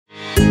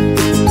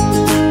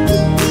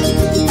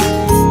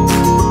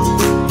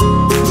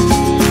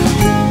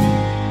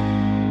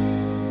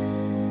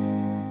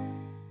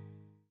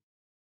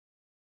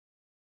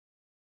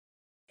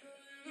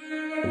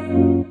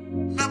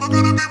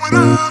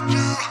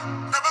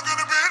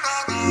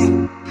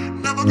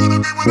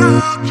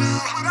How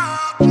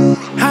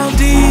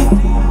deep,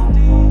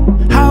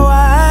 how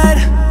wide,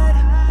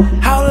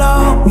 how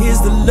long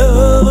is the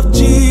love of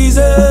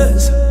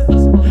Jesus?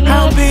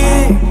 How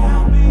big,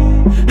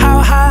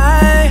 how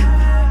high,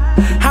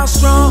 how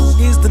strong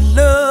is the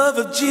love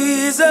of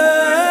Jesus?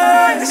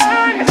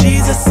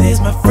 Jesus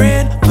is my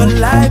friend for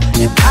life,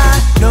 and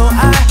I know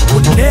I will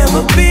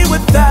never be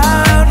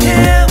without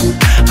him.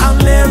 I'll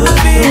never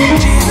be.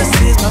 Jesus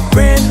is my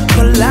friend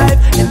for life,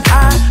 and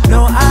I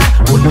know I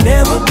will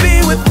never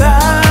be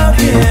without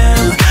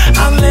him.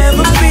 I'll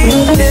never be,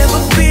 never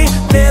be,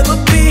 never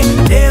be,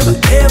 never,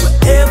 ever,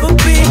 ever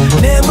be,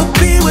 never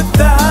be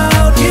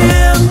without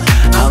him.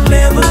 I'll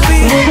never be,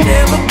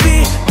 never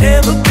be,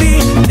 never be,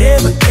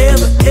 never,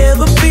 ever,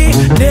 ever be,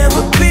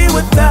 never be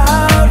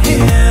without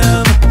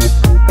him.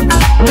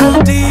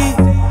 How deep,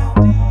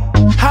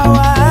 how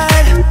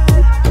wide,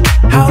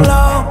 how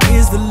long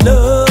is the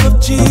love of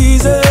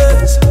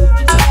Jesus?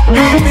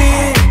 How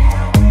big,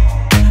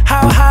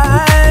 how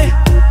high,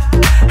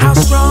 how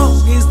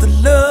strong is the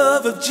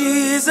love of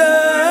Jesus?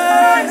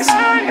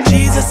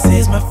 Jesus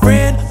is my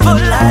friend for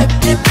life,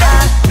 and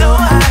I know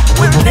I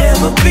will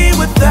never be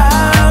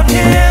without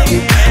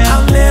him.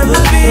 I'll never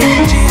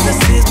be. Jesus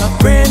is my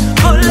friend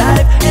for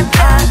life, and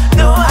I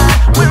know I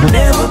will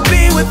never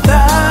be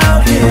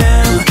without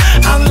him.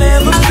 I'll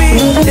never be,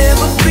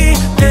 never be,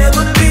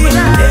 never be,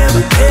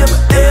 never, ever,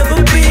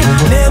 ever be,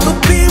 never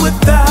be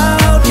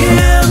without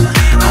him.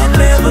 I'll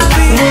never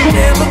be,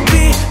 never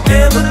be,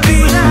 never be,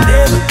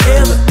 never,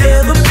 ever,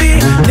 ever be,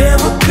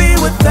 never be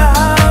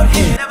without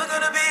him. Never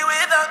gonna be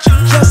without you.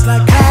 Just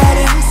like hide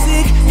and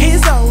seek,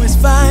 he's always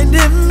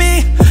finding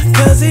me,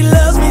 'cause he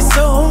loves me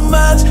so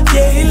much.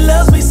 Yeah, he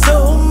loves me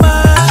so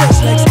much.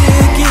 Just like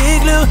sticky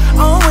glue,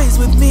 always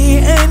with me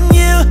and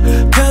you,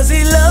 'cause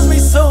he loves me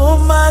so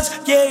much.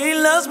 Yeah, he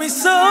loves me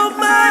so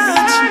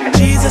much.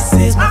 Jesus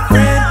is my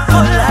friend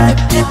for life,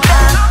 and I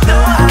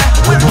know I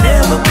will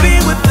never be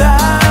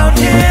without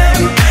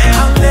him.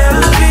 I'll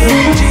never be.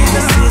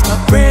 Jesus is my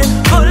friend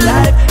for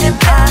life, and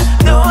I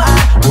know I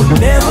will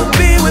never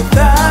be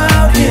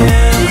without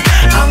him.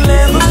 I'll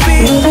never be,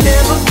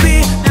 never be,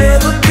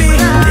 never be,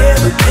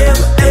 never,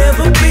 ever,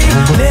 ever be,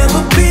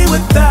 never be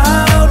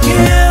without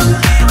him.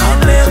 I'll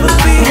never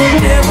be,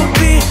 never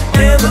be,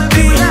 never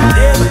be,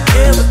 never,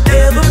 ever,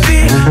 ever be,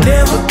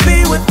 never be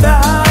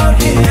without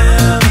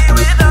him.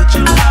 Without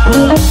you.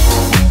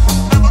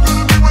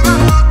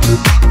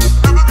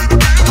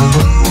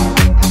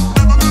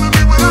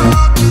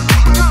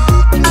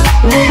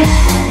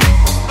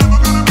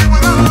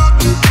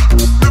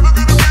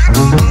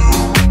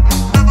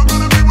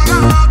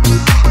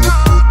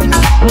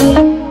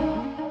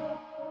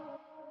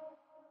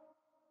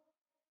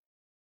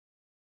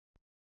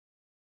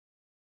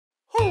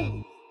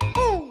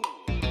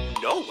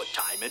 You know what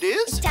time it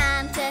is? It's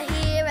time to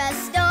hear a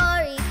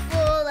story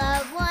full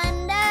of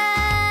wonder.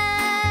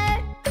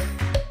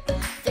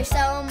 There's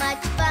so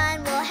much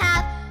fun we'll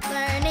have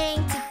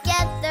learning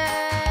together.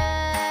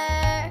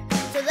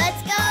 So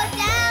let's go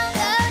down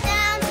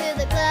to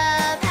the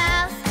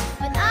clubhouse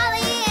with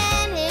Ollie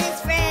and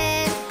his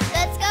friends.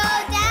 Let's go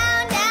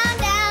down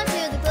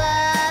to the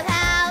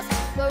clubhouse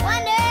where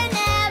wonder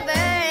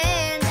never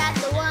ends at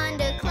the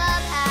Wonder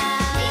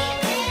Clubhouse.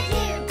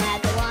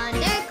 At the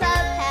Wonder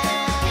Clubhouse.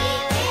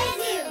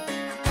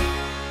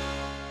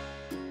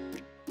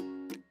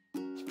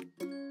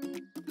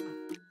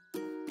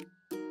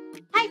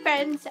 Hi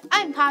friends,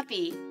 I'm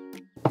Poppy.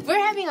 We're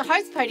having a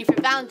hearts party for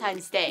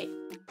Valentine's Day.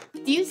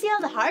 Do you see all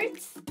the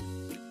hearts?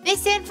 They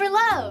stand for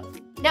love.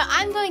 Now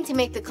I'm going to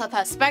make the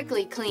clubhouse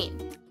sparkly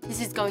clean.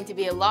 This is going to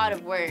be a lot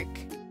of work.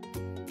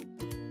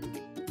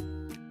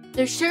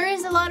 There sure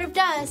is a lot of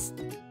dust.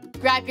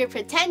 Grab your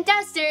pretend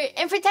duster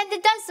and pretend to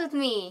dust with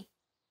me.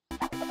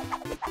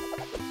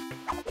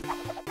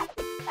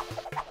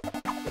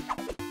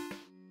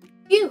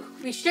 Phew,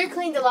 we sure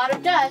cleaned a lot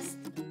of dust.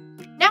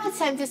 Now it's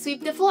time to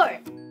sweep the floor.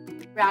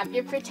 Grab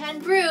your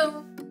pretend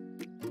broom.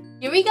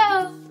 Here we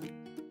go.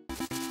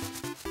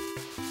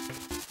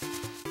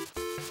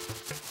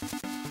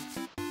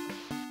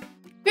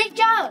 Great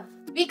job!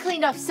 We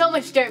cleaned off so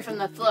much dirt from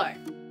the floor.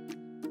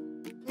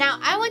 Now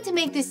I want to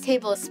make this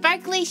table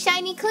sparkly,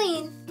 shiny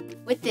clean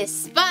with this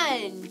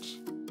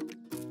sponge.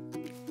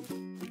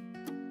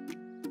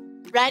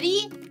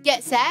 Ready,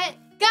 get set,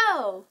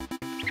 go!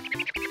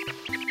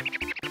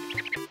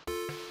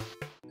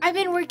 I've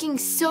been working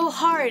so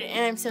hard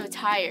and I'm so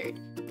tired.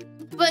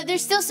 But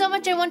there's still so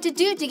much I want to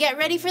do to get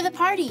ready for the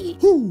party.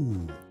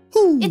 Hoo!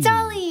 It's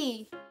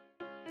Ollie!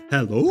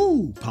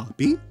 Hello,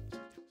 Poppy.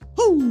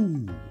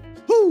 Hoo!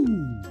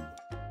 Hoo!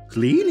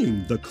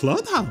 Cleaning the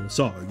clubhouse,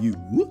 are you?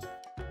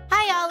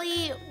 Hi,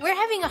 Ollie. We're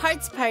having a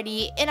hearts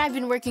party, and I've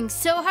been working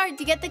so hard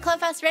to get the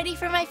clubhouse ready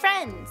for my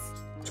friends.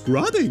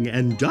 Scrubbing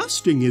and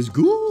dusting is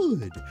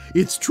good.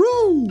 It's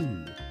true.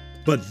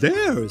 But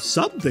there's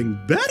something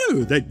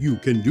better that you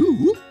can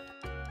do.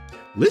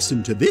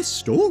 Listen to this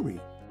story.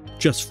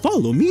 Just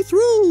follow me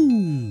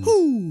through.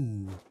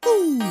 Hoo!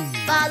 Hoo!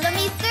 Follow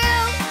me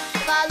through,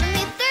 follow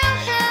me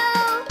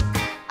through.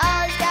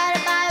 Ollie's got a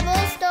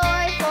Bible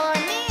story for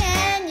me.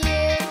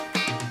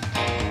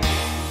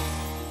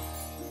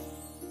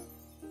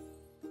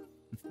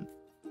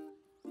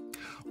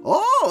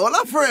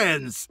 Hola,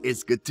 friends!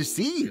 It's good to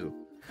see you.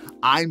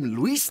 I'm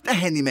Luis the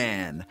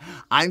Handyman.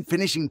 I'm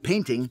finishing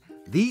painting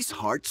these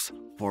hearts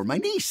for my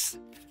niece.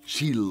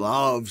 She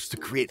loves to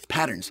create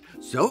patterns,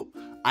 so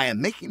I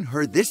am making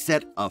her this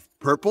set of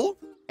purple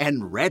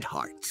and red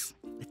hearts.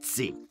 Let's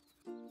see.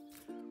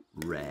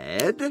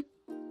 Red,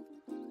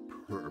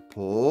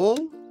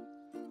 purple,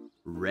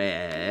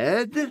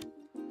 red.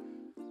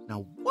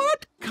 Now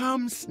what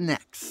comes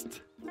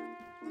next?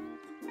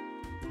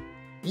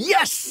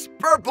 Yes,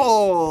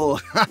 purple!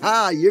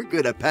 Haha, you're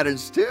good at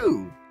patterns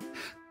too.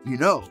 You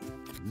know,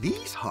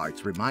 these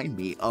hearts remind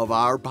me of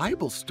our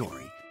Bible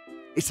story.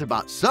 It's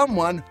about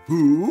someone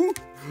who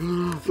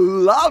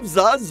loves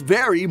us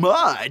very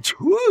much.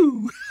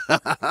 Woo!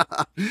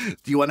 Do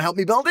you want to help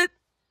me build it?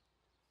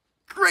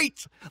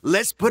 Great!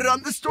 Let's put it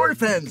on the store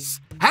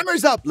fence.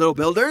 Hammers up, little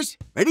builders.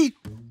 Ready?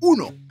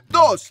 Uno,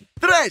 dos,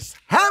 tres,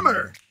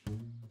 hammer!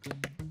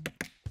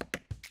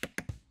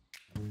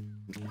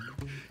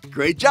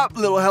 Great job,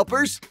 little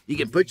helpers. You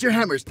can put your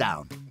hammers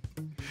down.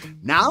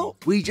 Now,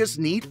 we just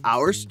need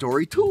our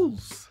story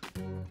tools.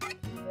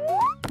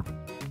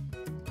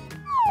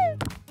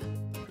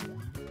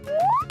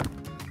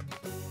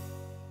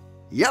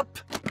 Yep,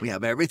 we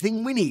have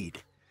everything we need.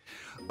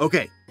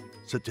 Okay,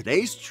 so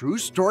today's true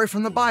story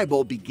from the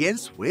Bible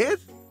begins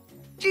with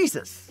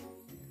Jesus.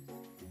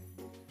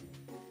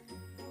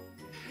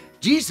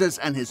 Jesus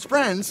and his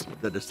friends,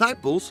 the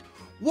disciples,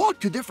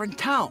 walked to different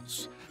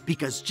towns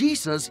because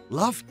Jesus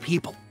loved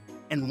people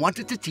and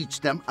wanted to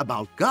teach them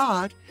about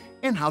God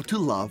and how to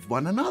love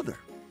one another.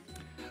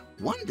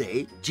 One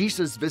day,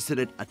 Jesus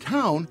visited a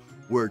town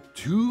where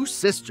two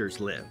sisters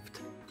lived.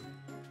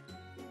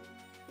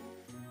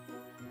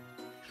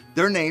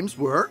 Their names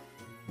were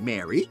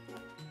Mary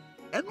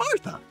and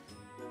Martha.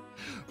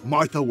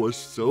 Martha was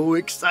so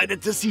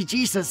excited to see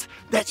Jesus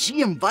that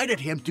she invited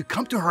him to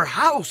come to her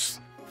house.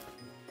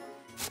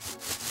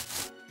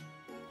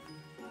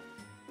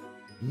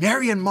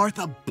 Mary and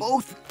Martha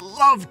both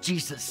loved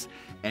Jesus,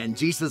 and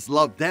Jesus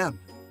loved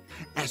them.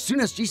 As soon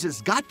as Jesus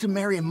got to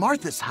Mary and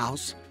Martha's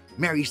house,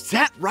 Mary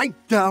sat right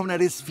down at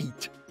his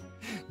feet.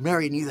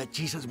 Mary knew that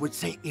Jesus would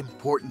say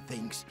important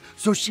things,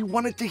 so she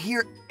wanted to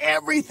hear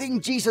everything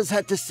Jesus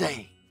had to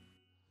say.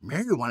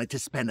 Mary wanted to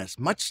spend as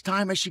much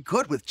time as she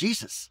could with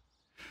Jesus.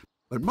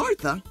 But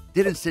Martha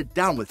didn't sit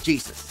down with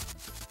Jesus.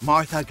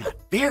 Martha got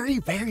very,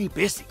 very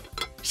busy.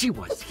 She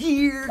was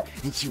here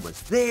and she was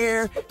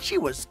there. She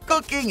was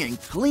cooking and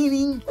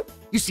cleaning.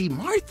 You see,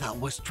 Martha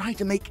was trying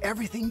to make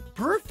everything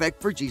perfect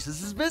for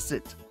Jesus'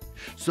 visit.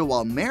 So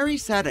while Mary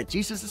sat at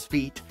Jesus'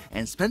 feet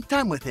and spent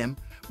time with him,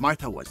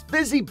 Martha was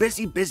busy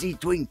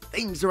doing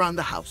things around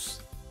the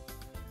house.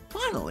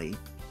 Finally,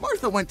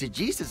 Martha went to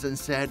Jesus and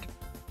said,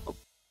 "Oh,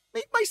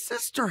 make my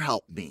sister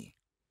help me.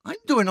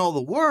 I'm doing all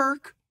the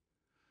work."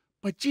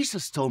 But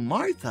Jesus told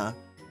Martha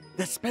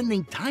that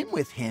spending time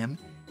with him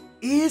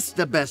is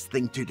the best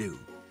thing to do.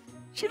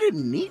 She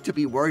didn't need to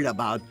be worried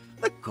about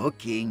the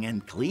cooking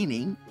and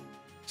cleaning.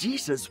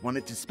 Jesus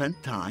wanted to spend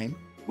time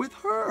with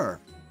her.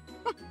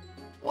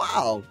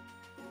 Wow!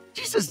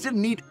 Jesus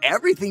didn't need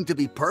everything to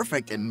be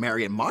perfect in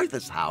Mary and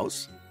Martha's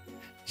house.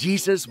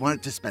 Jesus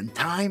wanted to spend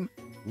time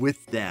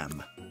with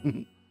them.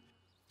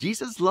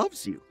 Jesus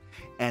loves you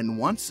and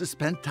wants to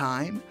spend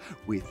time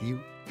with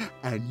you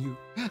and you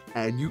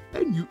and you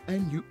and you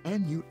and you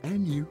and you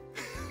and you.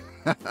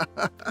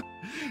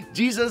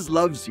 Jesus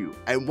loves you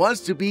and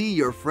wants to be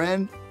your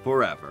friend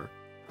forever.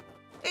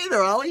 Hey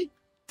there, Ollie.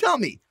 Tell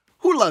me,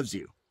 who loves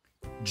you?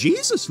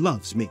 Jesus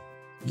loves me.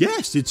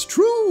 Yes, it's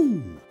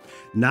true.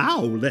 Now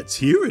let's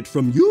hear it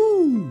from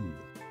you.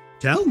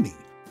 Tell me,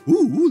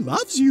 who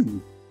loves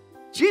you?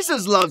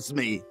 Jesus loves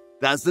me.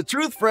 That's the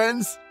truth,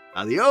 friends.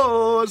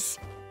 Adios.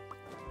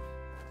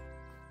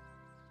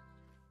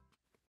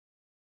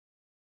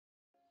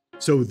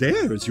 So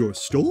there's your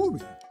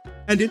story,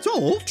 and it's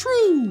all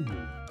true.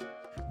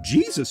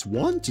 Jesus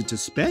wanted to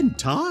spend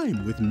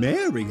time with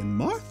Mary and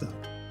Martha,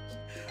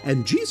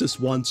 and Jesus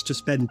wants to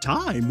spend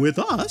time with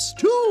us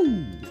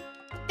too.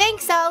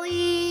 Thanks,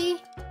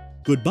 Ollie.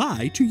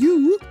 Goodbye to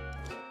you.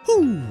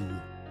 Hoo,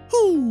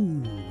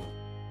 hoo.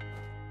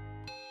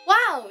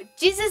 Wow,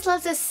 Jesus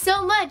loves us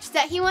so much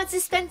that he wants to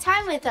spend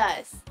time with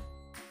us.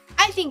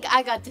 I think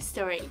I got the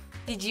story.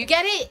 Did you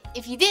get it?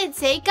 If you did,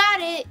 say got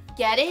it.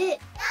 Get it? Got it!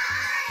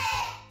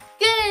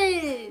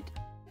 Good!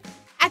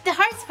 At the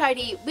Hearts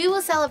Party, we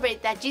will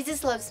celebrate that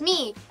Jesus loves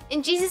me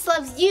and Jesus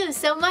loves you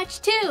so much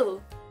too.